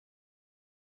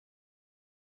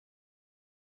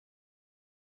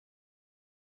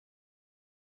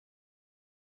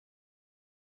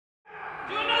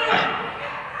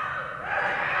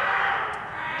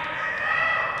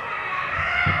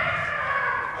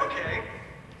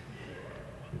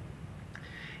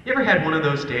You ever had one of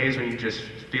those days when you just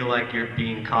feel like you're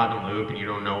being caught in a loop and you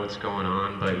don't know what's going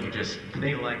on, but you just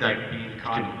feel like being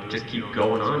caught in a loop, just keep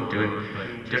going on doing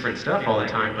different stuff all the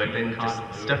time, but then just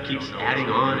stuff keeps adding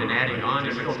on and adding on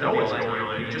and you don't know what's going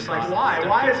on. You're just like, why?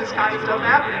 Why is this kind of stuff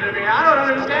happening to me? I don't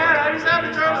understand. I just have to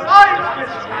turn the volume up.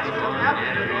 This kind of stuff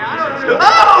happening to me. I don't understand.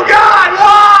 Oh God,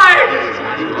 why?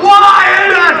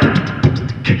 Why?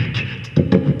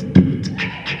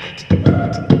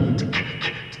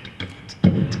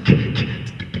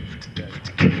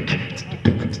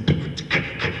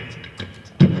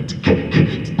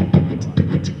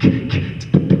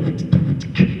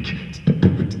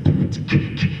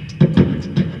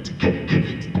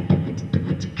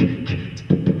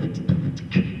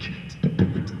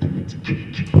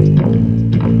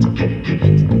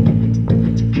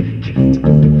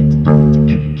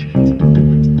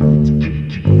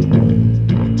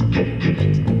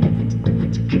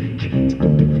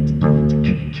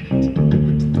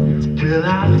 Will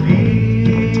I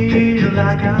feel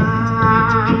like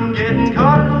I'm getting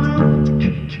caught in a loop?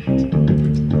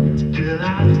 Will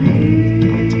I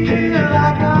feel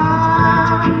like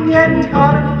I'm getting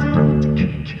caught in a loop?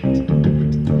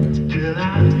 Will I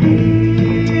feel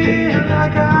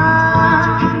like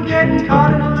I'm getting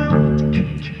caught in a loop?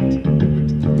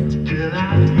 Will I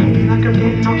feel like I'm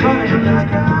getting all caught in a loop?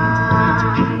 Like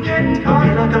I'm getting caught,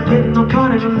 like I'm getting all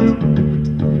caught in a loop?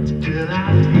 Will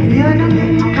I feel like I'm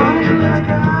getting all caught in a loop? Like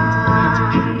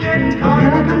I'm getting caught,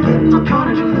 like I'm getting all caught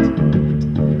in a loop?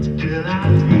 Will I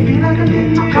feel like I'm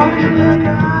getting all caught in a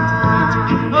loop?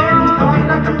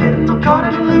 Like I'm getting all caught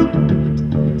in a loop?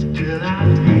 Will I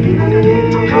feel like I'm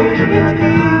getting all caught in a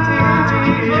loop?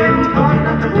 Getting caught,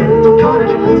 like I'm getting all caught in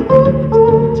a loop?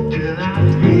 Will I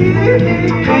feel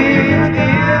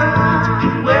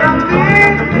where I'm feeling?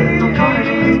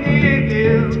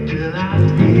 Will I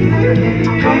feel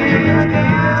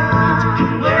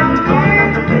where I'm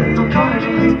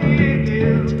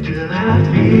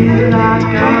feel like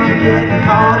I'm getting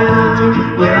caught in a loop?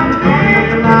 When I feel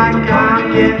like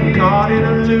I'm getting caught in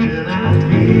a loop? When I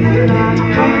feel like I'm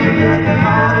getting caught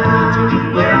in a loop?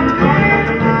 When I feel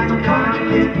like I'm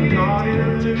getting caught in a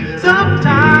loop?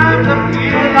 Sometimes I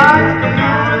feel like I'm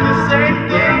doing the same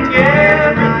thing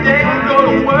every day. Go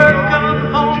to work, come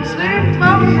home, sleep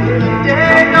most of the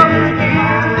day. Don't even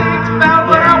think about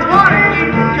what I want to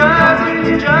eat because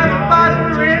it's just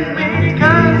bothering me.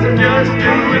 Because I'm just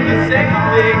doing the same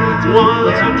thing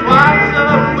once or twice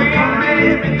a week,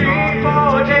 maybe 3,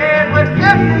 4 days. But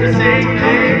every single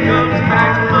day comes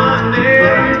back Monday,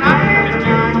 and I can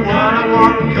do what I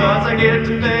want because I get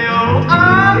to play. Oh, oh,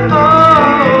 oh,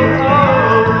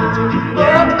 oh,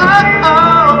 oh, oh,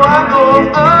 oh,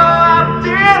 oh, I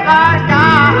feel like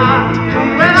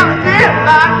when I feel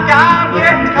like I'm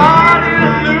getting caught in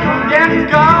a loop, getting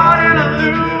caught in a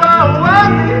loop. Oh, oh,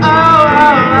 oh, oh,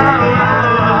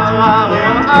 oh, oh,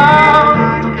 oh, oh.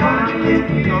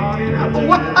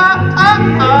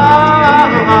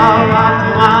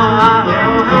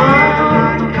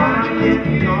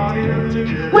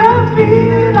 Well, I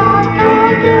feel like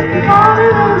I'm getting caught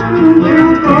in a loop. I'm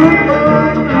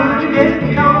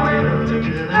getting caught in a loop.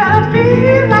 I feel like I'm getting caught in a loop. I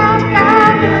feel like I'm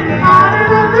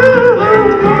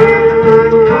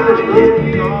getting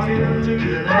caught in a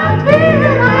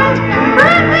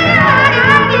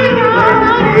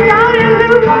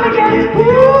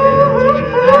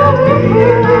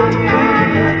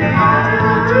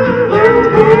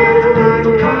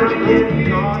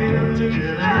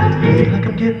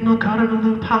getting all caught in a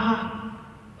loop, ha ha.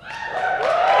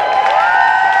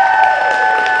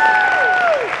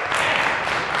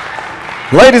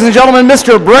 Ladies and gentlemen,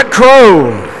 Mr. Bret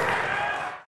Crow.